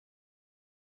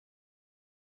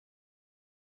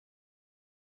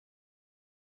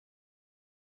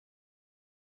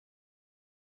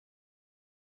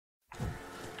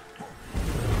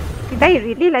Did I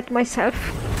really let myself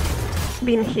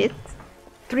been hit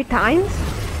 3 times?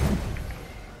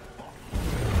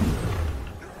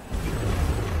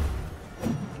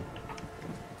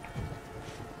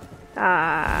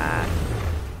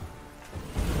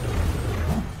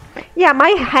 Yeah, my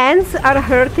hands are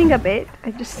hurting a bit,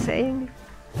 I'm just saying.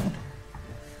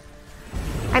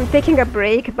 I'm taking a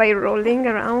break by rolling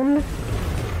around.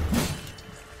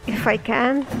 If I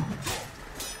can.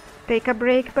 Take a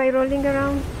break by rolling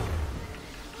around.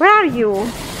 Where are you?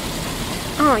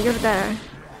 Oh, you're there.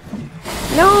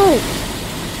 No!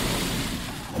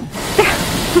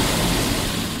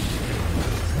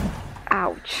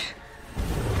 Ouch.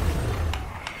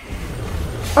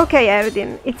 Okay,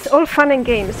 Erdin, it's all fun and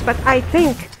games, but I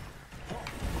think...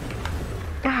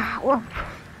 Whoa.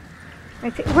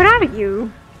 Where are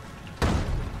you?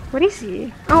 Where is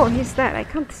he? Oh, he's there, I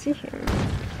can't see him.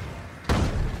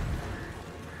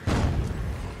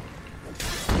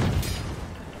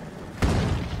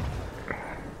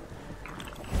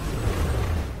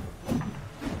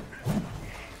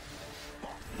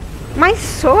 My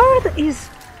sword is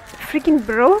freaking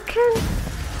broken?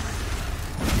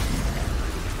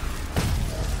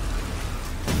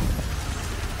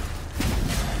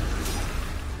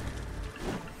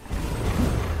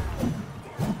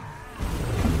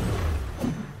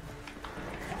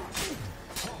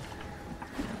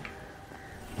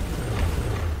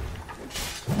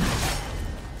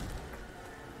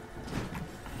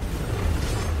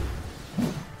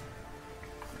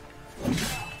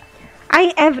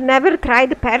 I have never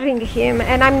tried parrying him,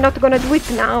 and I'm not gonna do it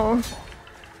now.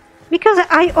 Because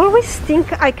I always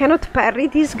think I cannot parry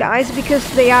these guys because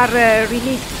they are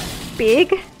really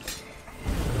big.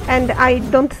 And I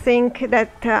don't think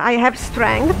that I have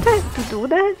strength to do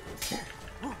that.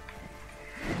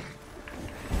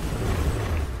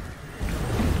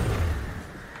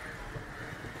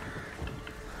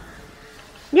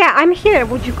 Yeah, I'm here.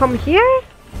 Would you come here?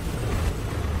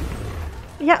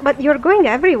 Yeah, but you're going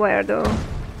everywhere, though.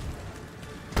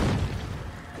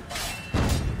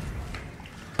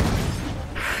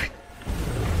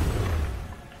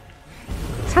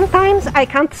 Sometimes I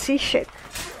can't see shit.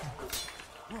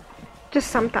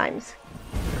 Just sometimes.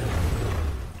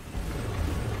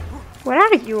 Where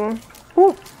are you?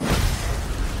 Ooh.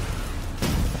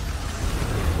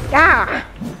 Ah!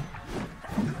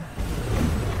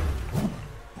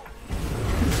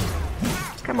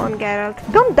 Come on,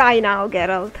 Geralt. Don't die now,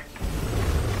 Geralt.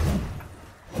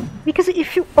 Because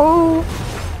if you... Oh!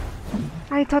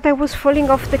 I thought I was falling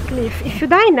off the cliff. If you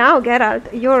die now, Geralt,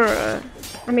 you're...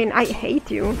 I mean, I hate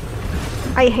you.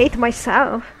 I hate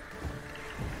myself.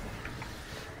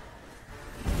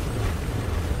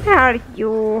 Where are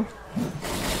you?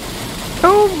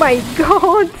 Oh my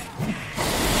god!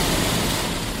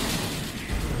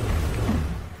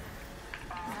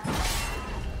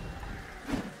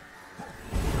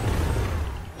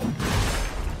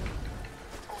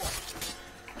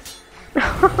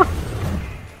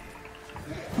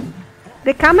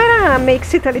 The camera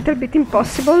makes it a little bit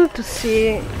impossible to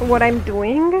see what I'm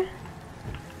doing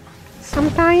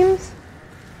sometimes.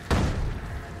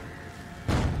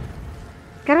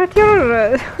 Geralt,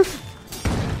 you're...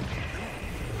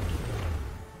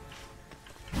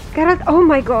 Geralt, oh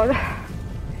my god.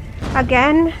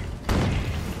 Again?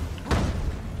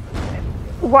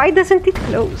 Why doesn't it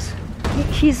close?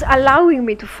 He's allowing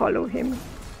me to follow him.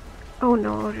 Oh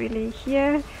no, really?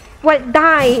 Here? Well,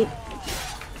 die!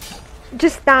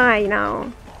 Just die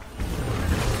now.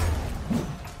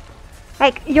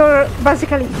 Like, you're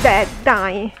basically dead.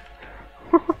 Die.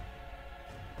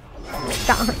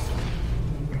 Die.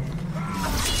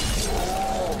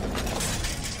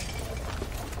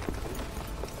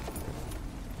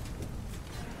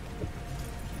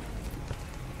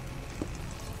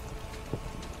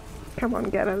 Come on,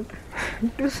 Geralt.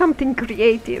 Do something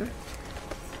creative.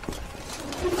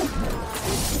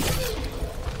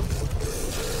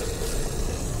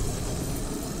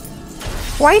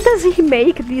 Why does he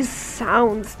make these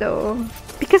sounds, though?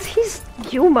 Because he's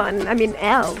human, I mean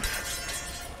elf.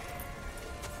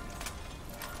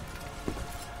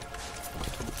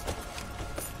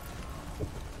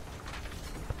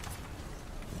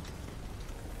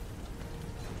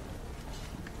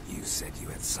 You said you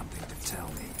had something to tell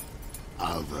me.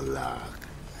 Alvalark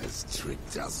has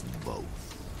tricked us both.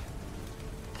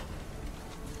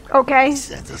 Okay.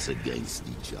 Set us against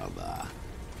each other.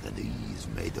 And he's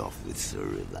made off with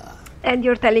Cirilla. And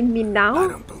you're telling me now? I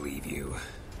don't believe you.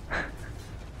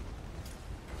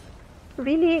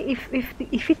 Really?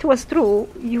 If it was true,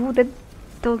 you would have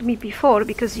told me before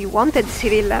because you wanted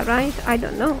Cirilla, right? I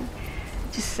don't know.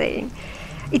 Just saying.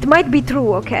 It might be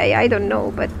true, okay, I don't know,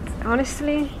 but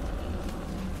Honestly,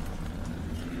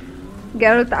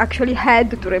 Geralt actually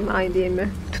had to remind him,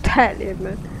 to tell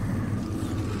him.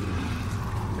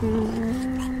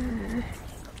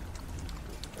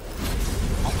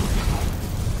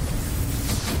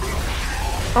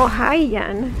 Oh, hi,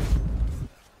 Jan.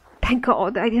 Thank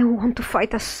God, I didn't want to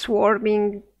fight a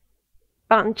swarming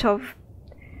bunch of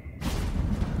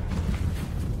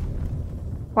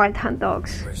wild hunt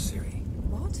dogs. Where's Ciri?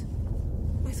 What?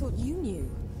 I thought you knew.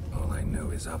 All I know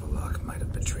is Avalok might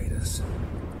have betrayed us.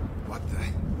 What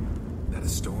the? That a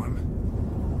storm?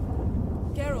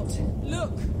 Geralt,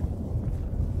 look!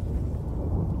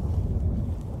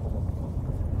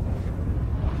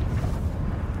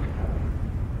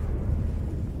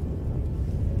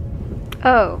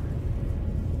 Oh,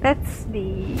 that's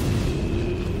the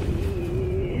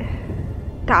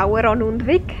tower on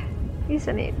Undvik,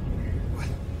 isn't it?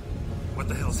 What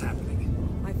the hell's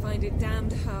happening? I find it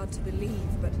damned hard to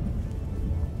believe, but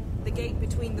the gate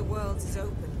between the worlds is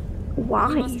open. Why?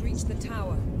 We must reach the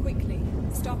tower, quickly.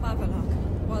 Stop Avalok,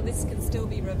 while this can still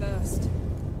be reversed.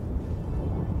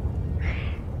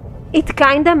 It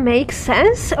kinda makes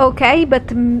sense, okay,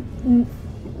 but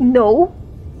no.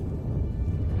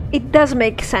 It does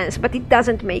make sense, but it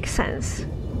doesn't make sense.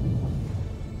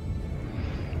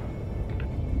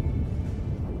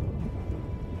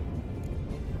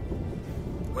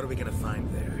 What are we gonna find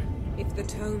there? If the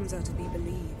tomes are to be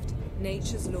believed,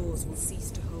 nature's laws will cease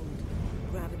to hold.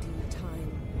 Gravity,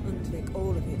 time, Undvik,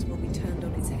 all of it will be turned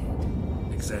on its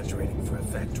head. Exaggerating for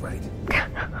effect, right?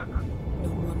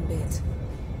 Not one bit.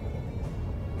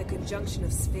 The conjunction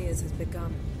of spheres has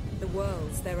begun. The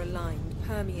worlds, they're aligned,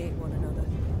 permeate one another.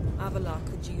 Avalok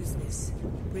could use this.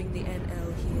 Bring the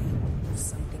NL here, or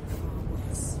something far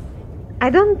worse. I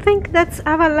don't think that's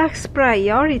Avalok's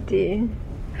priority,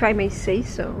 if I may say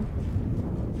so.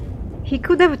 He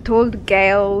could have told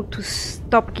Gale to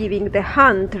stop giving the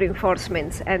hunt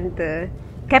reinforcements and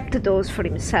kept those for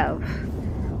himself,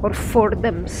 or for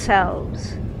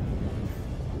themselves.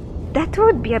 That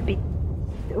would be a bit...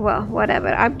 well, whatever.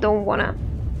 I don't wanna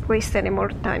waste any more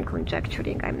time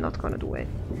conjecturing. I'm not gonna do it.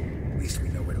 At least we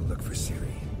know where to look for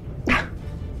Ciri.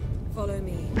 Follow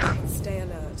me, and stay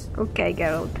alert. Okay,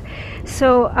 Geralt.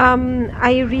 So,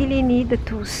 I really need to...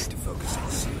 To focus on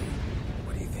Ciri.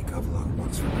 What do you think Avalok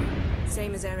wants from her?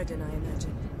 Same as Deireadh, I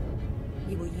imagine.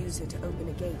 He will use her to open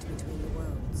a gate between the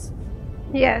worlds.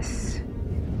 Yes.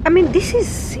 I mean, this is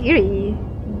Ciri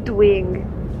doing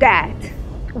that.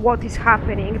 What is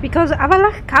happening? Because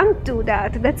Avalok can't do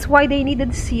that. That's why they needed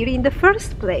Ciri in the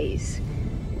first place.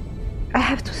 I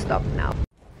have to stop now.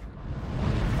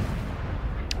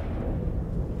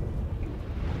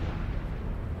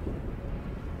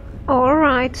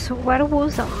 Alright, so where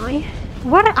was I?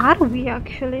 Where are we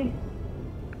actually?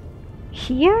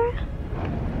 Here?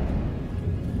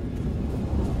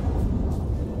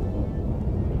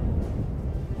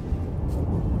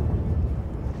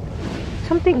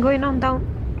 Something going on down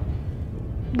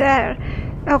there.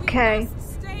 Okay.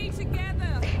 Stay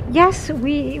together! Yes,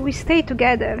 we stay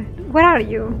together. Where are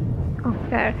you? Oh,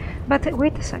 there. But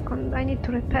wait a second, I need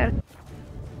to repair.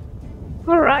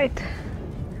 Alright.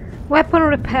 Weapon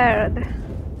repaired.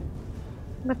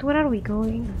 But where are we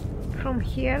going? From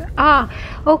here? Ah,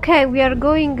 okay, we are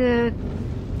going to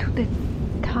the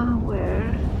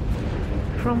tower.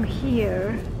 From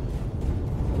here.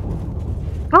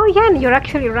 Oh, Jan, you're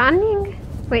actually running?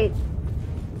 Wait.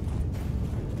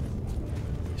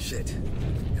 Shit.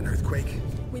 An earthquake?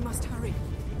 We must hurry.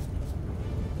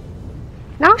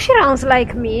 Now she runs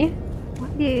like me.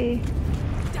 What the...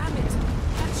 Damn it!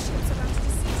 That ship's about to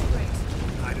disintegrate.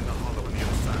 Hide in the hollow on the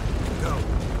other side. Go!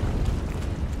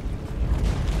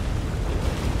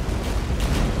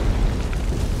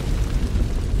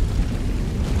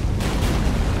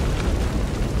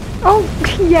 Oh,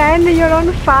 Jan, you're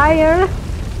on fire!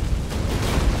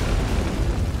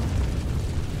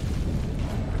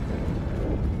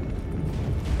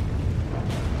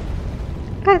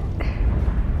 But...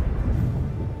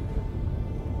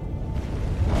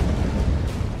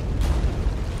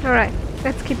 Alright,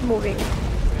 let's keep moving.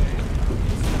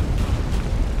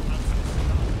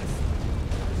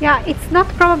 Yeah, it's not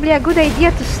probably a good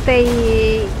idea to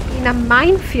stay in a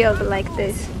minefield like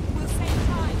this. We'll save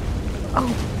time.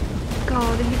 Oh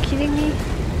God, are you kidding me?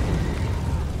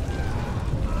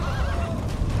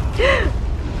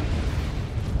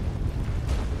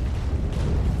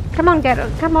 Come on,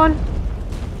 Geralt, come on.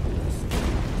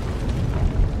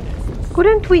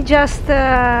 Couldn't we just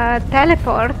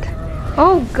teleport?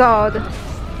 Oh God.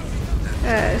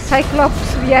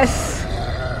 Cyclops, yes.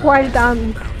 Well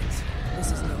done.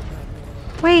 This is not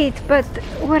right. Wait, but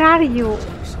where are you?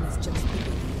 Action is just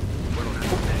beginning.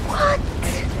 What?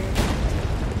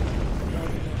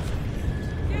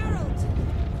 Geralt,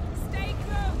 stay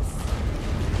close.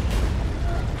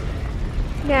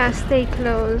 Yeah, stay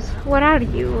close. Where are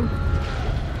you?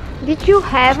 Did you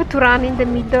have to run in the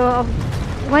middle of...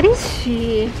 What is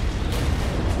she?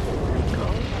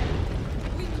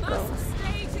 We must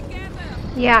stay together.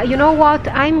 Yeah, you know what?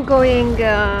 I'm going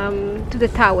to the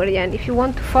tower, Yen. If you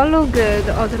want to follow, good.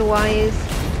 Otherwise...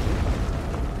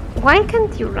 Why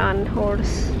can't you run,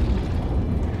 horse?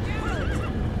 Geralt,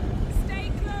 stay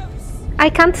close. I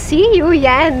can't see you,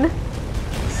 Yen.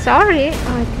 Sorry.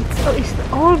 It's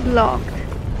all blocked.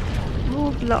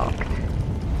 All blocked.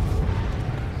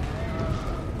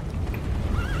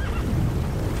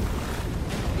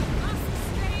 Must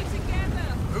stay together.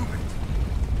 Move it.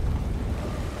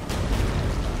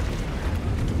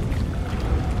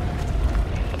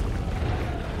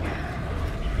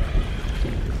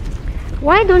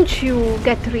 Why don't you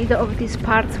get rid of these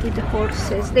parts with the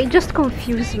horses? They just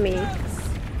confuse me.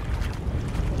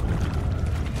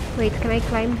 Wait, can I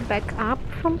climb back up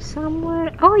from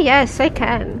somewhere? Oh yes, I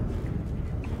can.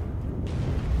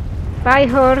 Bye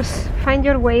horse, find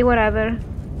your way wherever.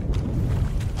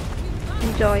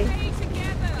 Enjoy. Stay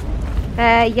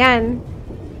together. Jan.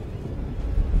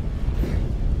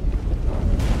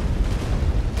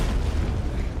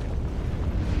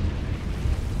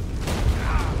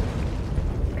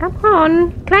 Come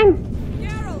on, climb.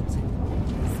 Geralt,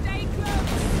 stay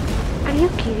close. Are you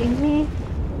kidding me?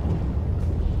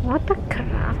 What a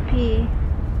crappy.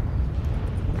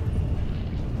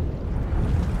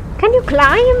 Can you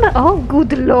climb? Oh,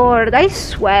 good lord, I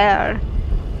swear.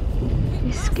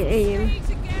 This game.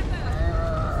 Stay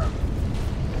together.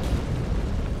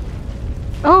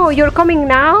 Oh, you're coming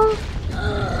now?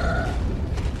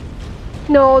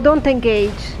 No, don't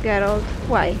engage, Geralt.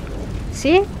 Why?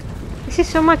 See? This is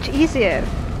so much easier.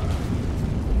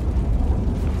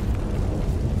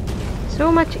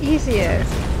 So much easier.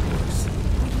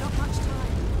 We've not much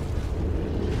time.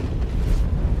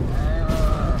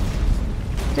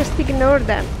 Just ignore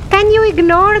them. Can you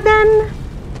ignore them?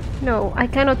 No, I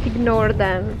cannot ignore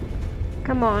them.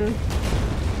 Come on.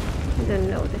 I don't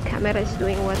know, the camera is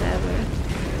doing whatever.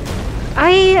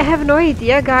 I have no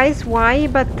idea, guys, why,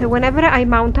 but whenever I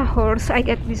mount a horse I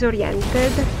get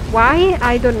disoriented. Why?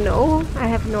 I don't know. I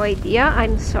have no idea.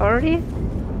 I'm sorry.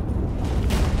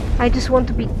 I just want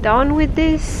to be done with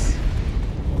this.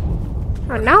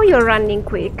 Oh, now you're running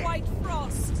quick. White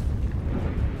frost.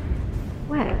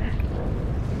 Where?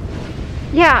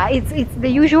 Yeah, it's the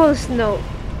usual snow.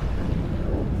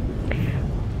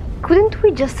 Couldn't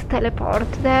we just teleport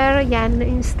there, Yen,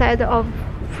 instead of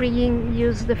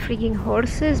use the freaking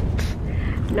horses?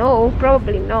 Pfft, no,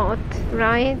 probably not,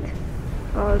 right?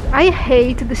 God, I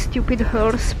hate the stupid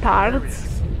horse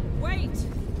parts. Wait.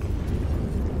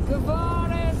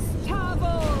 Gavares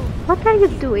Tavel. What are you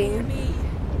doing?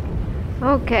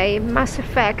 Okay, Mass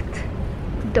Effect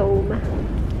Dome.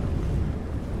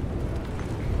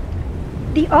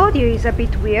 The audio is a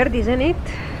bit weird, isn't it?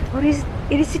 Or is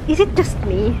it just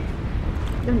me?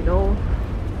 I don't know.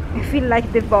 I feel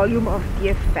like the volume of the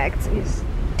effects is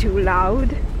too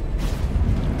loud.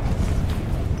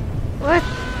 What?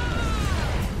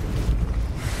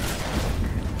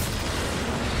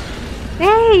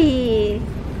 Hey!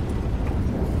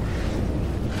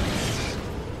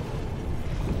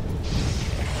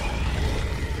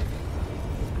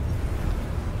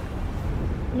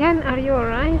 Jan, are you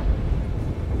alright?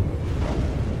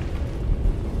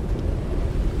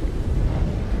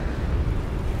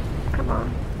 Come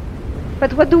on.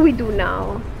 But what do we do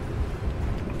now?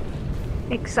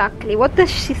 Exactly. What does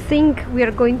she think we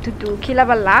are going to do? Kill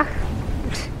Avalach?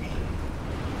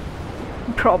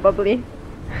 Probably.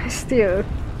 Still.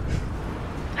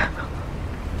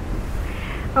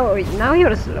 Oh, now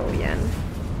you're slow, Jan.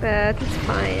 But it's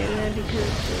fine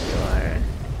because you are...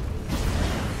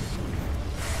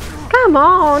 Come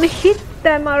on, hit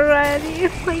them already!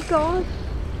 Oh my god.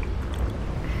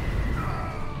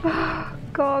 Oh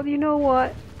god, you know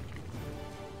what?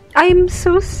 I'm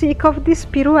so sick of this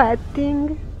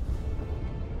pirouetting.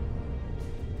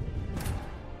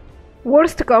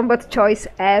 Worst combat choice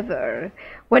ever.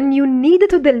 When you need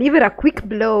to deliver a quick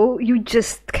blow, you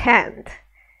just can't.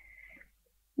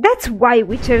 That's why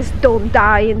witchers don't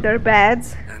die in their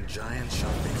beds. And giants shall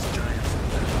face giants.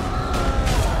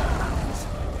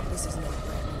 This is not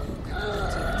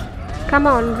Come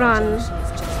on, run.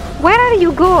 Where are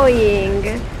you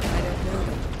going?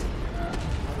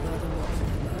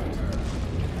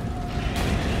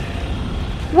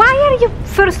 Why are you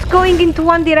first going into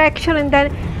one direction and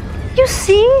then... You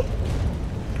see?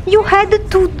 You had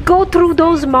to go through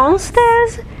those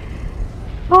monsters?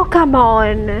 Oh, come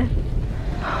on!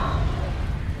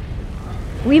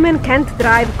 Women can't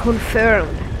drive,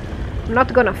 confirmed. I'm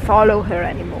not gonna follow her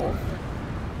anymore.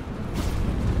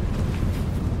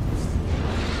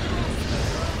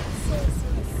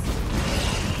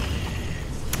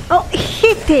 Oh,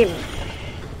 hit him!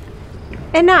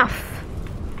 Enough!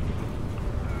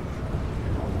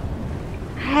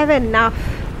 I have enough.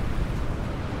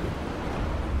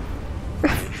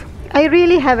 I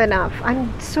really have enough.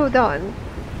 I'm so done.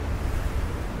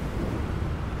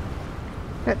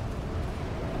 But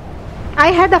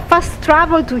I had a fast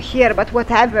travel to here, but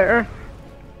whatever.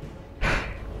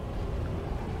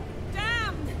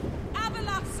 Damn!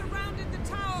 Avalok surrounded the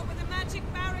tower with a magic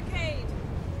barricade.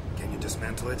 Can you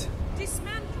dismantle it?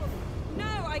 Dismantle?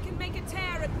 No, I can make a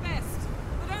tear at best.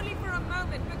 But only for a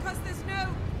moment, because there's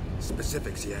no...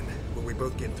 Specifics, Yen. Will we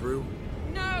both get through?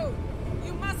 No!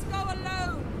 You must go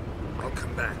alone! I'll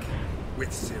come back. With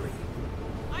Ciri.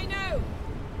 I know!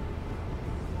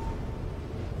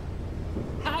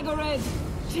 Agared!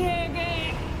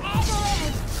 Chege!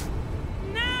 Agared!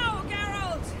 Now,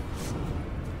 Geralt!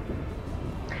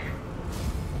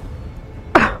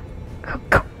 Oh,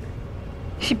 God.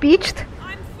 She beached?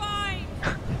 I'm fine!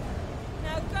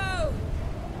 Now go!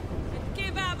 And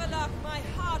give Avalok my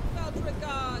heartfelt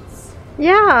regards!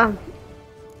 Yeah.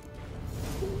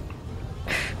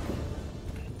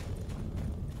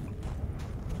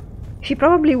 She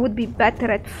probably would be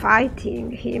better at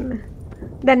fighting him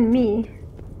than me.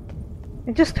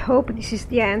 I just hope this is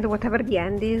the end, whatever the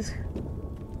end is.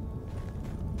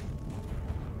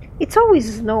 It's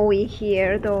always snowy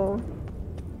here, though.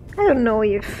 I don't know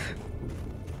if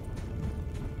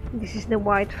this is the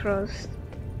White Frost.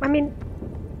 I mean,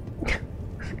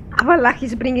 Avalok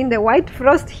is bringing the White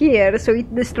Frost here, so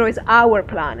it destroys our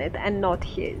planet and not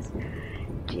his.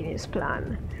 Genius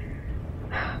plan.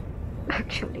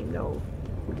 Actually, no.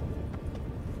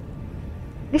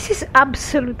 This is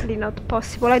absolutely not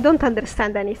possible. I don't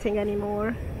understand anything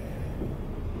anymore.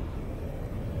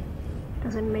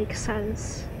 Doesn't make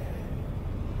sense.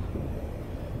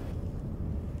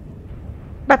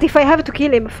 But if I have to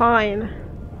kill him, fine.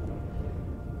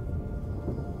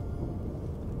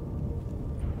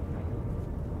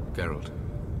 Geralt.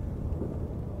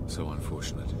 So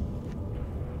unfortunate.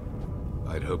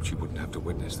 I'd hoped you wouldn't have to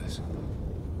witness this.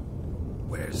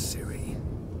 Where's Ciri?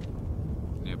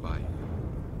 Nearby.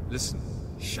 Listen.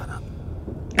 Shut up.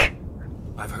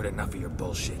 I've heard enough of your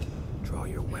bullshit. Draw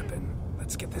your weapon.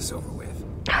 Let's get this over with.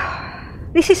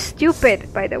 This is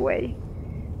stupid, by the way.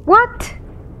 What?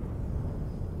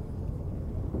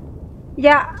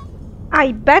 Yeah,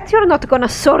 I bet you're not gonna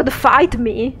sword fight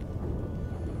me.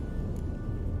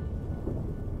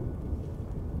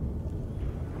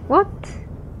 What?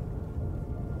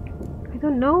 I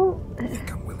don't know. I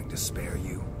think I'm willing to spare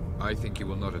you. I think you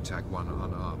will not attack one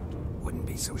unarmed. Wouldn't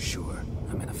be so sure.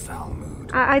 I'm in a foul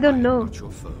mood. I don't know. am not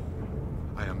your foe.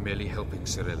 I am merely helping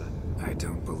Cirilla. I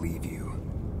don't believe you.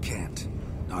 Can't.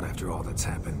 Not after all that's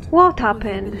happened. What Will you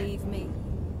happened? believe me?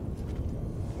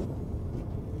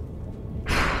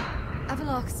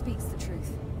 Avalok speaks the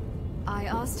truth. I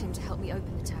asked him to help me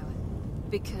open the tower,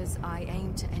 because I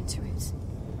aim to enter it.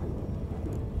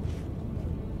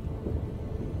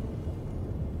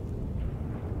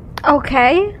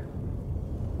 Okay.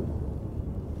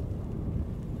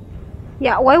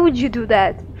 Yeah, why would you do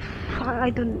that? I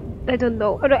don't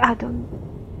know. I don't.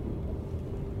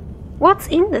 What's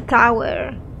in the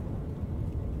tower?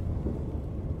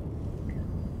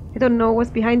 I don't know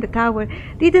what's behind the tower.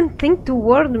 Didn't think to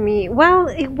warn me. Well,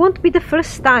 it won't be the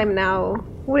first time now,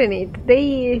 wouldn't it?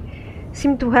 They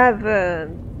seem to have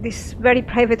this very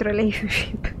private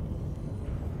relationship.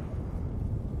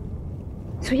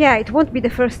 So yeah, it won't be the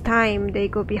first time they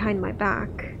go behind my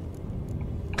back.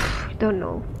 I don't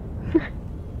know.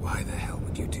 Why the hell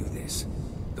would you do this?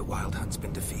 The Wild Hunt's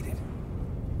been defeated.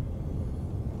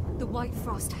 The White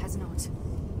Frost has not.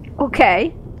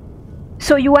 Okay.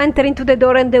 So you enter into the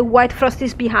door and the White Frost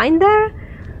is behind there?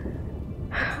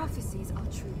 The prophecies are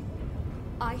true.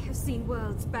 I have seen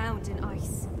worlds bound in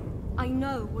ice. I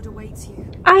know what awaits you.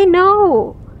 I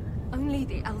know! Only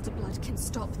the Elder Blood can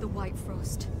stop the White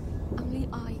Frost. Only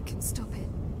I can stop it.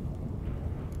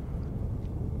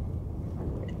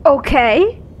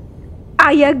 Okay.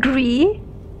 I agree.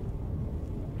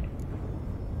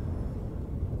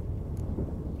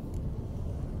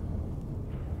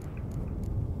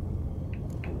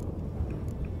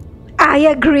 I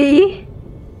agree.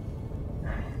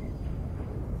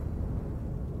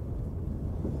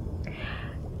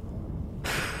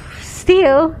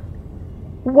 Still,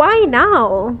 why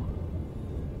now?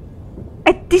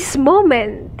 At this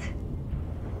moment?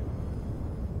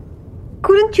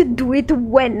 couldn't you do it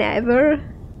whenever?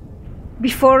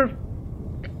 Before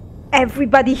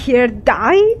everybody here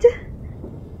died?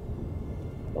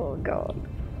 Oh god.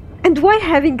 And why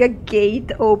having a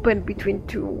gate open between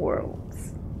two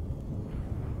worlds?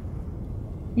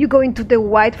 You go into the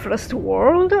White Frost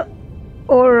world?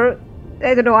 Or,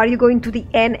 I don't know, are you going to the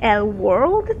NL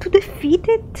world to defeat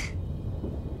it?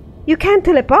 You can't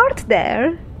teleport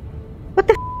there. What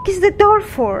the f is the door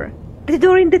for? The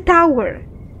door in the tower.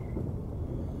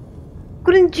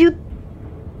 Couldn't you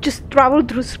just travel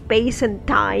through space and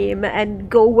time and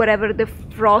go wherever the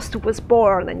Frost was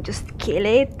born and just kill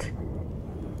it?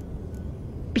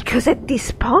 Because at this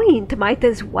point, might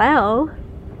as well.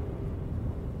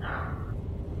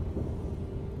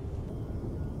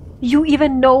 You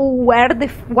even know where the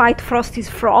White Frost is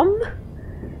from?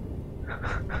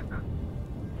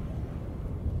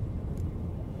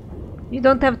 You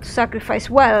don't have to sacrifice.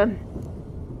 Well,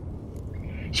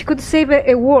 she could save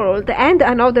a world and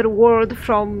another world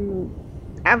from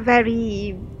a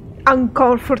very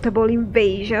uncomfortable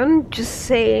invasion, just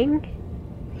saying.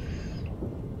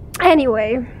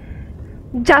 Anyway,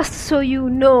 just so you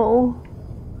know,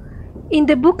 in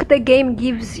the book the game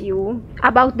gives you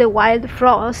about the Wild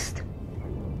Frost,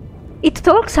 it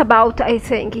talks about, I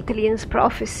think, Italian's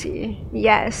prophecy,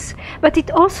 yes, but it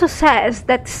also says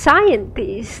that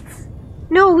scientists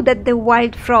know that the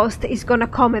Wild Frost is gonna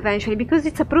come eventually because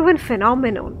it's a proven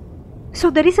phenomenon. So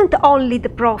there isn't only the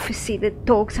prophecy that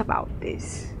talks about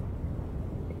this.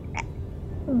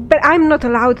 But I'm not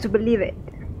allowed to believe it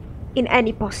in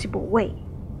any possible way.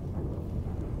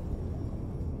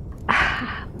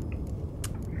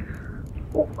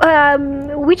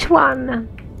 Which one?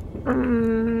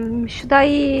 Should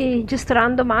I just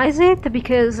randomize it?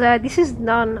 Because this is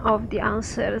none of the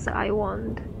answers I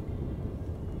want.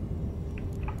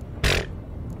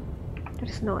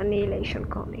 There's no annihilation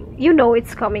coming. You know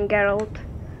it's coming, Geralt.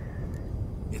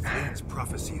 Ithlinne's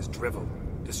prophecy is drivel.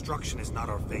 Destruction is not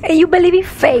our fate. And you believe in You've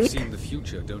fate? seen the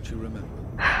future, don't you remember?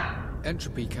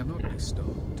 Entropy cannot be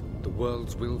stopped. The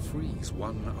worlds will freeze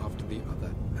one after the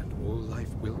other, and all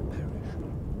life will perish.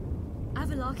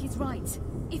 Avalark is right.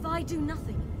 If I do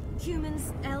nothing,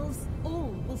 humans, elves,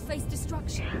 all will face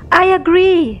destruction. I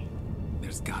agree.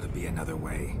 There's gotta be another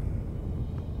way.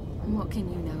 What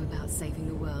can you know about saving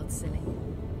the world, silly?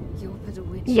 You're but a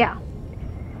witch. Yeah.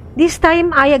 This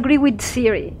time I agree with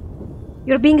Ciri.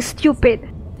 You're being stupid.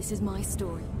 This is my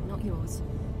story, not yours.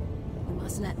 You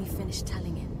must let me finish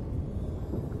telling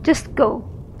it. Just go.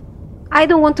 I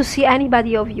don't want to see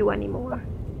anybody of you anymore.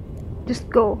 Just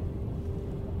go.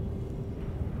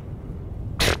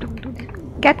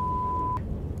 Get.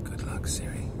 Good luck,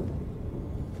 Ciri.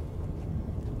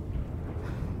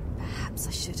 Perhaps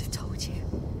I should have told you.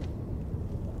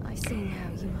 I see now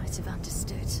you might have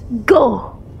understood.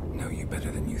 Go. Know you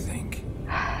better than you think.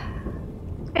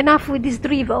 Enough with this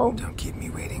drivel. Don't keep me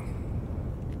waiting.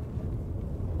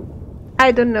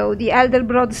 I don't know. The Elder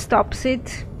Brood stops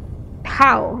it.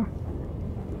 How?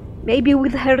 Maybe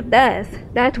with her death.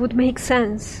 That would make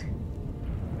sense.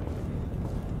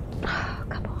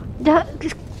 Come on.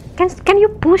 Can you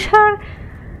push her?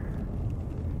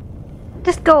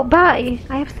 Just go. Bye.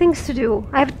 I have things to do.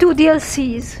 I have 2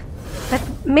 DLCs that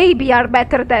maybe are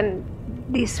better than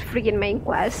this friggin' main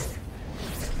quest.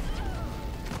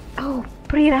 Oh,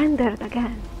 pre-rendered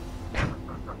again.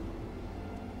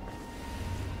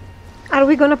 Are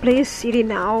we gonna play a city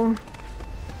now?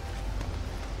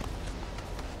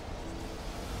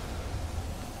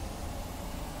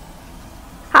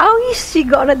 How is she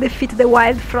gonna defeat the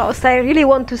Wild Frost? I really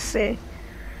want to see.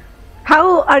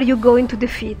 How are you going to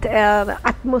defeat an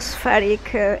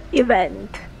atmospheric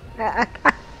event? A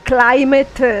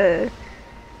climate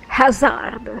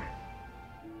hazard?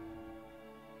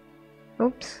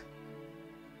 Oops.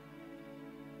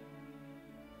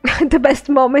 The best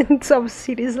moments of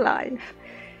Ciri's life.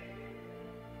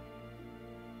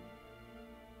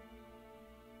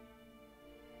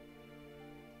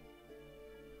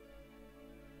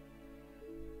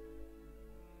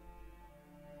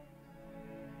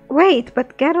 Wait,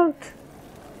 but Geralt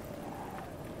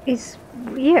is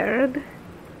weird.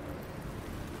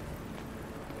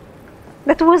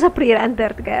 That was a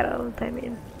pre-rendered Geralt, I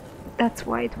mean. That's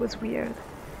why it was weird.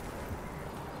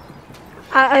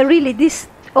 I really,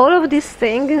 all of this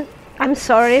thing, I'm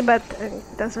sorry, but it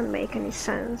doesn't make any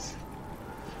sense.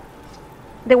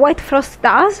 The White Frost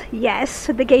does, yes,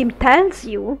 the game tells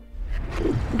you,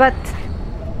 but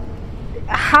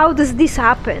how does this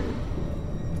happen?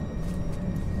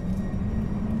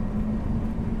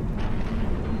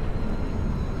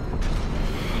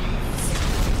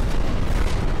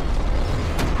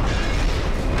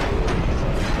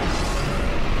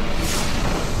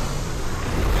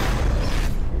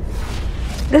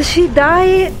 Does she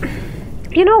die?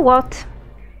 You know what?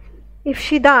 If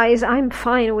she dies, I'm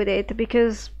fine with it,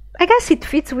 because I guess it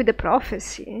fits with the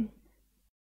prophecy.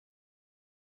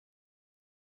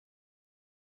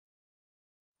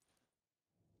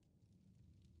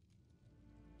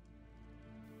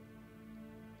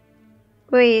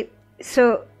 Wait,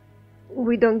 so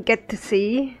we don't get to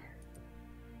see?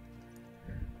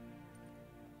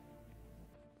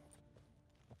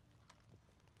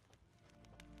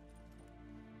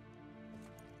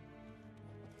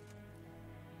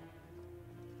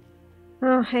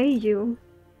 Oh, hey you.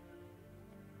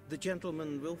 The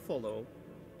gentleman will follow.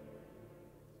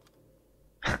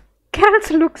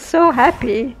 Cats look so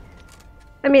happy.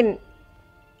 I mean,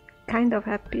 kind of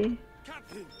happy.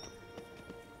 Captain!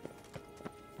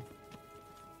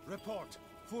 Report.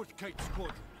 4th Kite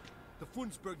Squadron. The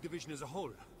Funsberg Division as a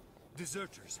whole.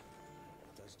 Deserters.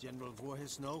 Does General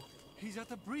Voorhis know? He's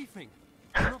at a briefing.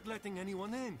 They're not letting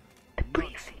anyone in.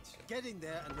 Nonsense. Get in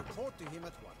there and report to him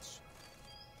at once.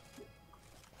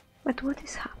 But what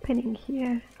is happening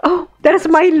here? Oh, there's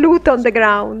my loot on the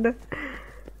ground.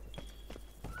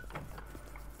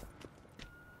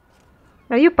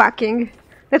 Are you packing?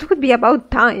 That would be about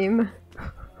time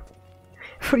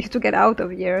for you to get out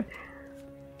of here.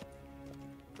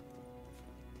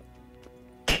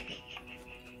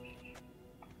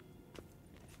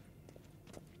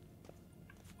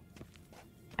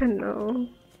 Don't know.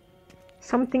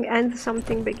 Something and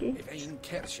something begins.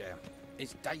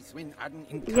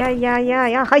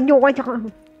 Yeah. I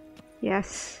know.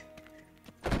 Yes.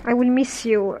 I will miss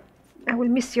you. I will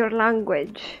miss your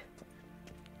language.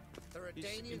 The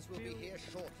Redanians will be here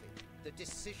shortly. The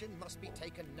decision must be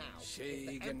taken now. If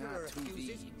the Emperor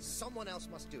refuses, someone else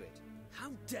must do it.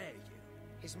 How dare you?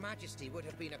 His Majesty would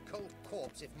have been a cold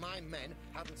corpse if my men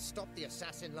hadn't stopped the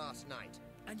assassin last night.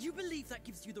 And you believe that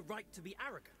gives you the right to be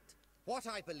arrogant? What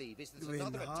I believe is that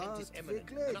another attempt is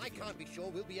imminent, and I can't be sure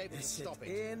we'll be able to stop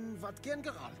it.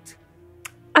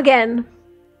 Again,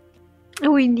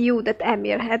 we knew that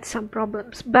Emir had some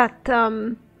problems, but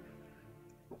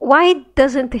why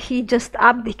doesn't he just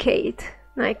abdicate?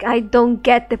 Like, I don't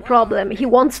get the problem. He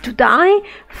wants to die?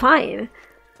 Fine.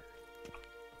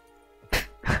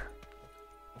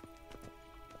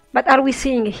 But are we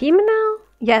seeing him now?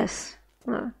 Yes.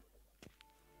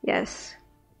 Yes.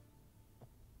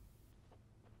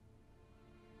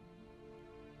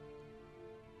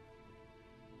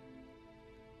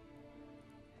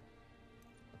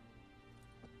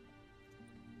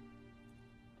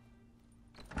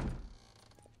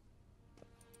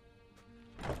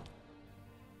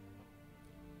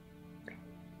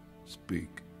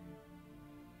 Speak.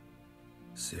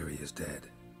 Ciri is dead.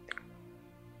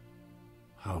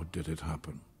 How did it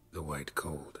happen? The White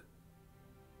Cold.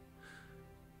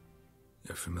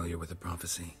 You're familiar with the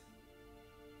prophecy?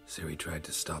 Ciri tried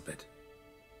to stop it.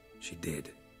 She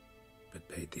did, but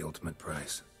paid the ultimate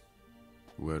price.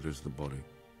 Where is the body?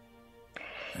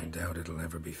 I doubt it'll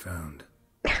ever be found.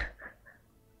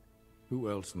 Who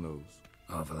else knows?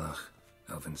 Avalach,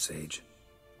 Elven Sage.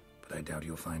 But I doubt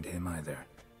you'll find him either.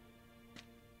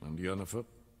 And Yennefer?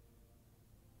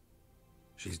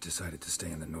 She's decided to stay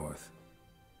in the north.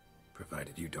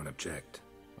 Provided you don't object.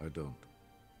 I don't.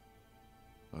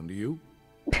 And you?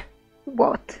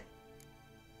 What?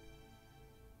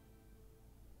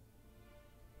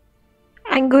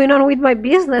 I'm going on with my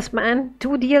business, man. 2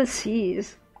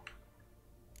 DLCs.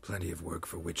 Plenty of work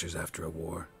for witchers after a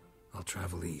war. I'll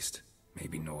travel east,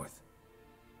 maybe north.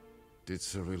 Did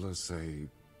Cirilla say...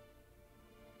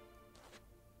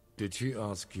 Did she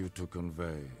ask you to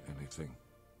convey anything?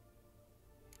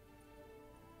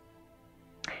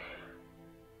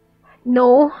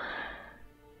 No.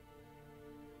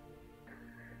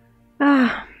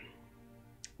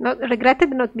 Not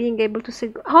regretted not being able to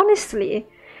say. Honestly,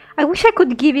 I wish I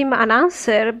could give him an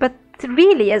answer, but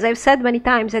really, as I've said many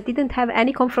times, I didn't have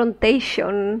any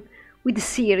confrontation with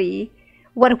Ciri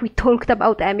where we talked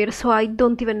about Emir, so I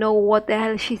don't even know what the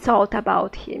hell she thought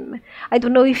about him. I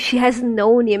don't know if she has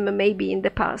known him maybe in the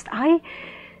past. I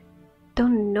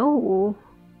don't know.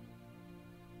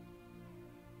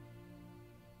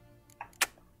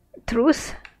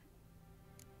 Truth?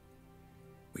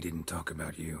 We didn't talk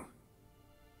about you.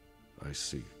 I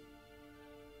see.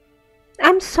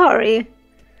 I'm sorry.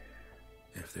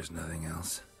 If there's nothing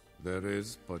else. There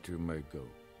is, but you may go.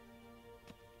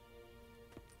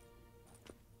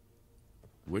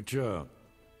 Witcher,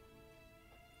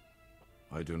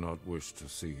 I do not wish to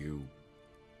see you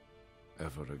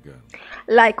ever again.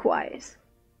 Likewise.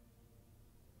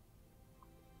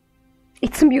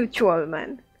 It's mutual,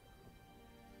 man.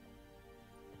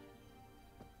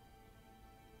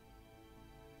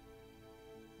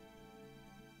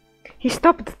 He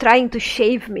stopped trying to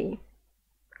shave me.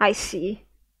 I see.